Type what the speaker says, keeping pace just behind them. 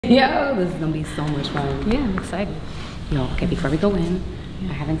Yo, this is gonna be so much fun. Yeah, I'm excited. Yo, okay, before we go in,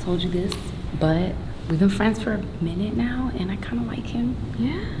 I haven't told you this, but we've been friends for a minute now, and I kind of like him.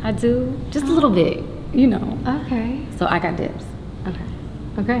 Yeah? I do. Just a little bit, you know. Okay. So I got dibs. Okay.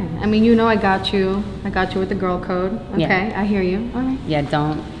 Okay. I mean, you know I got you. I got you with the girl code. Okay, Yeah. I hear you. All right. Yeah,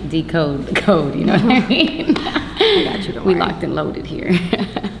 don't decode the code, you know what I mean? I got you, don't We worry. locked and loaded here.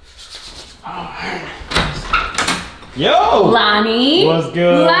 Yo! Lonnie! What's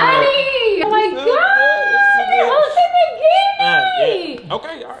good? Lonnie! Oh my God! You're hosting the game!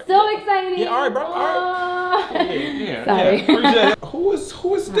 Okay, all right. So exciting! Yeah, all right, bro. All right. Yeah, Sorry. appreciate it. Who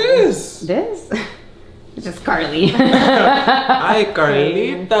is this? This? It's just Carly. Hi,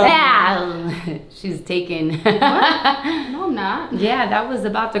 Carlita. Yeah, she's taken. What? No, I'm not. Yeah, that was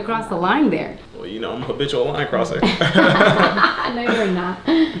about to cross the line there. Well, you know, I'm a habitual line crosser. No, you're not.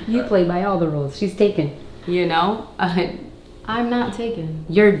 You play by all the rules. She's taken. You know? I'm not taken.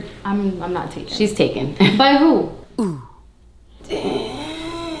 You're. I'm not taken. She's taken. By who? Ooh.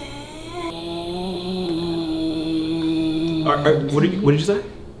 What did you say?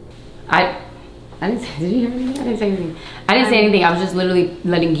 I didn't say, did you hear me? I didn't say anything. I didn't say anything. I was just literally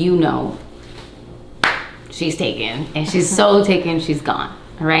letting you know she's taken. And she's so taken, she's gone.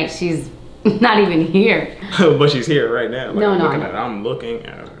 All right? She's not even here. But she's here right now. Like, No, no, looking no. at it, I'm looking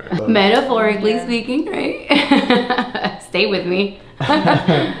at her. Metaphorically speaking, right? Stay with me.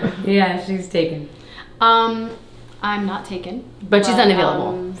 Yeah, she's taken. I'm not taken. But she's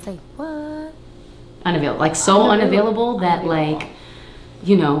unavailable. Say what? Unavailable. Like so unavailable that like,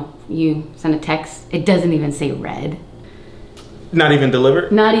 you know, you send a text, it doesn't even say read. Not even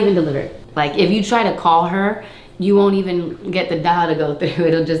delivered? Not even delivered. Like if you try to call her, you won't even get the dial to go through.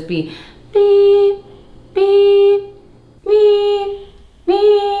 It'll just be beep, beep, beep,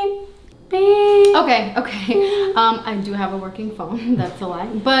 beep, beep. Okay, okay. I do have a working phone. That's a lie.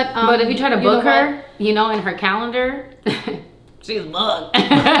 But if you try to know book what? her, you know, in her calendar, she's booked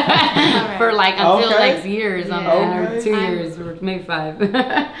for like until next year or something, Yeah. or 2 years, or maybe 5.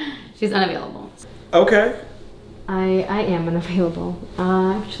 She's unavailable. Okay. I am unavailable.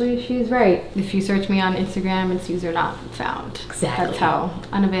 Actually, she's right. If you search me on Instagram, it's user not found. Exactly. That's how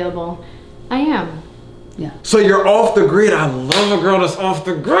unavailable I am. Yeah. So you're off the grid. I love a girl that's off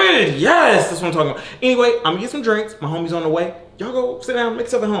the grid. Yes, that's what I'm talking about. Anyway, I'm gonna get some drinks. My homie's on the way. Y'all go sit down, make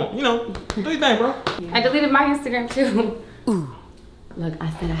stuff at home. You know, do your thing, bro. I deleted my Instagram too. Ooh. Look, I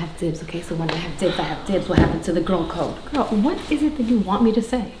said I have dibs, okay? So when I have dibs, I have dibs. What happened to the girl code? Girl, what is it that you want me to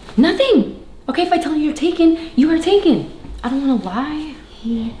say? Nothing. Okay, if I tell you you're taken, you are taken. I don't want to lie.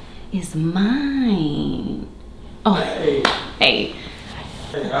 He is mine. Oh, hey.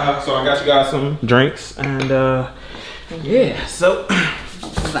 So I got you guys some drinks and yeah, so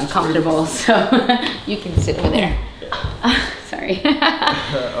This is uncomfortable, so you can sit over there. Sorry.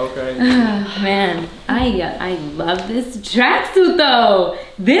 okay. Man, I love this tracksuit though.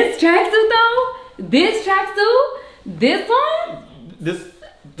 This one?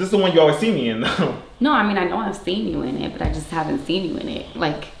 This is the one you always see me in though. No, I mean, I know I've seen you in it, but I just haven't seen you in it,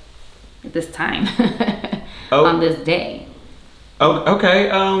 like, at this time. Oh. On this day. Oh, okay.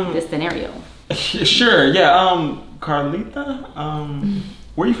 This scenario. Sure. Yeah. Carlita.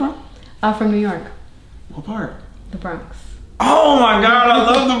 Where you from? From New York, What part? the Bronx. Oh my God! I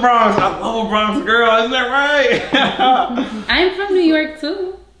love the Bronx. I love a Bronx girl. Isn't that right? I'm from New York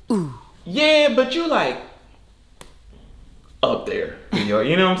too. Yeah, but you like up there, New York.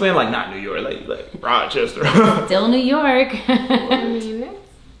 You know what I'm saying? Like not New York, like Rochester. Still New York. I mean,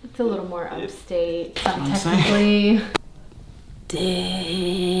 it's a little more upstate, I'm technically.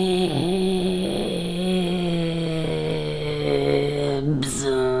 Dibbs.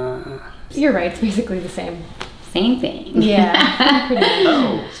 You're right, it's basically the same. Same thing. Yeah, pretty much.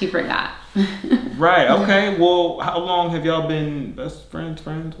 Oh, She forgot. right. Okay. Well, how long have y'all been best friends?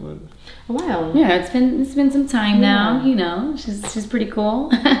 With? A while. Yeah, it's been some time now. You know, she's pretty cool.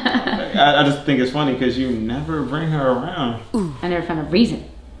 Okay. I just think it's funny because you never bring her around. I never found a reason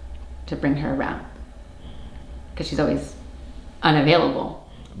to bring her around because she's always unavailable.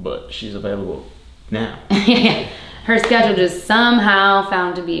 But she's available now. Her schedule just somehow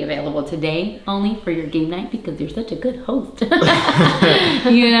found to be available today only for your game night because you're such a good host.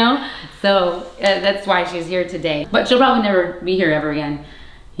 You know? So that's why she's here today. But she'll probably never be here ever again,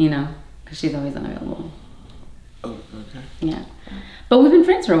 you know, because she's always unavailable. Oh, okay. Yeah. But we've been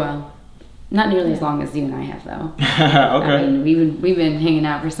friends for a while. Not nearly as long as you and I have, though. Okay. I mean, we've been hanging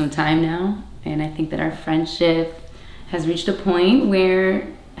out for some time now, and I think that our friendship has reached a point where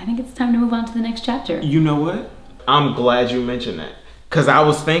I think it's time to move on to the next chapter. You know what? I'm glad you mentioned that. Cause I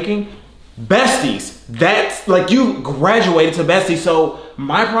was thinking, besties, that's like you graduated to besties. So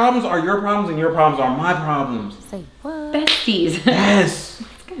My problems are your problems and your problems are my problems. Say what? Besties. Yes.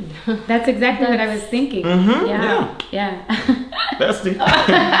 That's good. That's exactly what I was thinking. Yeah. Bestie.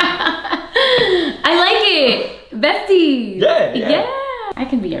 I like it. Besties. Yeah. I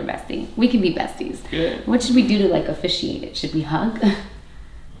can be your bestie. We can be besties. Yeah. What should we do to like officiate it? Should we hug?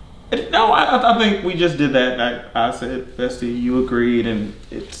 No, I think we just did that. I said bestie, you agreed, and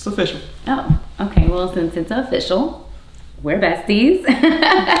it's official. Oh, okay. Well, since it's official, we're besties.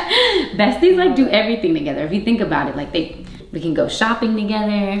 Besties like do everything together. If you think about it, like we can go shopping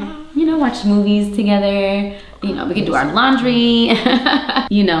together, you know, watch movies together, you know, we can do our laundry,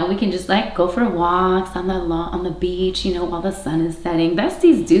 you know, we can just like go for walks on the beach, you know, while the sun is setting.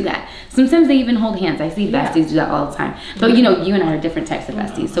 Besties do that. Sometimes they even hold hands. I see besties do that all the time. But you know, you and I are different types of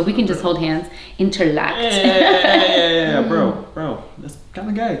besties, so we can just hold hands, interlocked. Yeah, bro, that's kind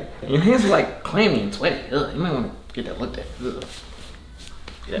of gay. Your hands are like clammy and sweaty. Ugh, you might want to get that looked at. Ugh.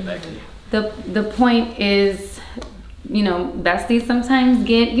 Get that back to you. The point is, you know, besties sometimes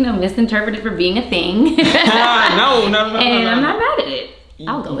get, you know, misinterpreted for being a thing. No. And I'm not mad at it.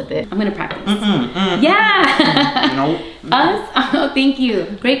 I'll go with it. I'm gonna practice. Yeah. No. Us? Oh, thank you.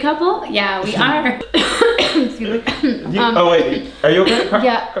 Great couple? Yeah, we are. Excuse me. Oh wait, are you okay?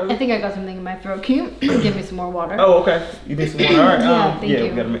 Yeah, I think I got something in my throat. Can you give me some more water? Oh, okay. You need some water. All right. Yeah, thank you. We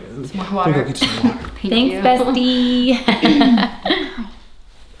gotta make some more water. Get some water. Thanks, bestie.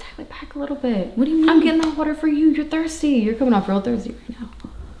 Dial it back a little bit. What do you mean? I'm getting that water for you. You're thirsty. You're coming off real thirsty right now.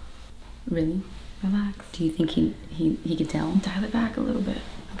 Really? Relax. Do you think he could tell? Dial it back a little bit.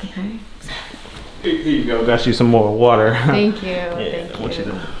 Okay. Here you go. Got you some more water. Thank you. Yeah, Thank I want you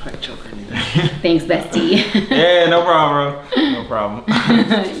you. to choke or anything. Thanks, bestie. Yeah, no problem, bro. No problem.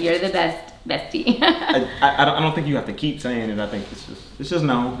 You're the best, bestie. I don't think you have to keep saying it. I think it's just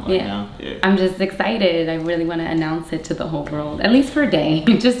known right now. Yeah. I'm just excited. I really want to announce it to the whole world, at least for a day,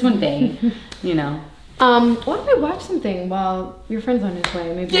 just one day, you know. Why don't we watch something while your friend's on his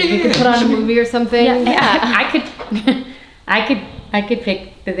way? Maybe we could put on a movie or something. Yeah. I could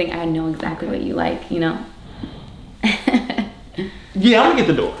pick the thing. I know exactly what you like, you know. Yeah, I'm gonna get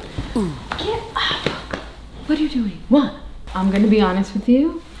the door. Get up. What are you doing? What? I'm gonna be honest with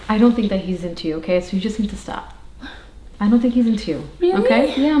you. I don't think that he's into you, okay? So you just need to stop. I don't think he's into you. Really?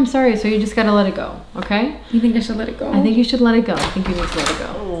 Okay? Yeah, I'm sorry. So you just gotta let it go, okay? You think I should let it go? I think you should let it go. I think you need to let it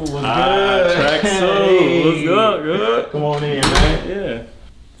go. Oh, what's good? Tracksuit. What's good? Good. Come on in, man. Yeah.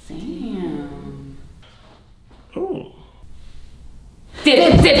 Damn. Ooh.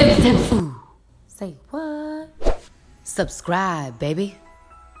 Dibbs. Say what? Subscribe, baby.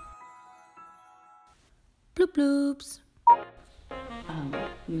 Bloop bloops.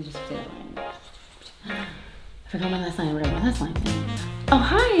 Let me just say that line. I forgot my last line. Whatever my last line is. Oh,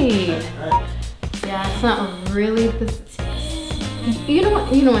 hi. Yeah, it's not really the... You know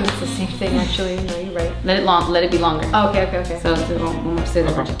what? You know when it's the same thing, actually. No, you're right. Let it be longer. Oh, okay. So one more say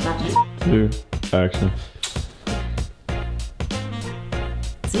the practice. 2, action.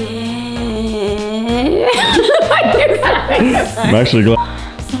 I'm actually glad.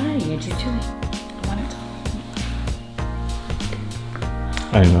 Sorry, you're too chewy. I want to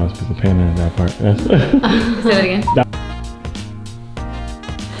I didn't know I was supposed to pan in that part. Say that again.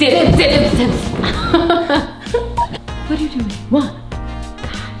 Dibbs. What are you doing? What?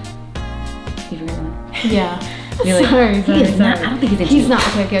 You forgot one. Yeah. You're like, sorry. I don't think he's into He's you. not.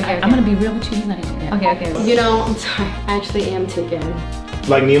 Okay. I'm gonna be real with you. He's not into you. Okay. You know, I'm sorry. I actually am taken.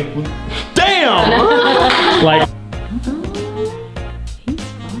 Like Neil. Damn! Like. He's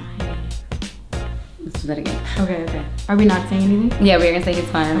fine. Let's do that again. Okay. Are we not saying anything? Yeah, we're gonna say he's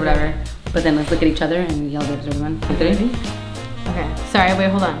fine or whatever. But then let's look at each other and yell at everyone. Okay. Sorry, wait,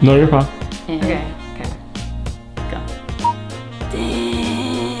 hold on. No, you're fine. And Okay. go.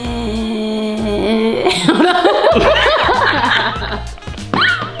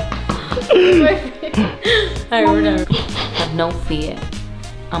 Alright, whatever. Have no fear.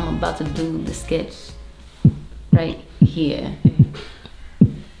 I'm about to do the sketch right here.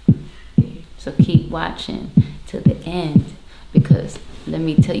 So keep watching to the end because let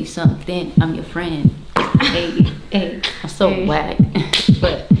me tell you something. I'm your friend. Hey, I'm so whack,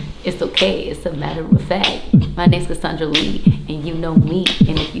 but it's okay. It's a matter of fact. My name's Cassandra Lee, and you know me.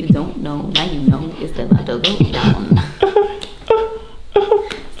 And if you don't know, now you know. It's the Lotto Down.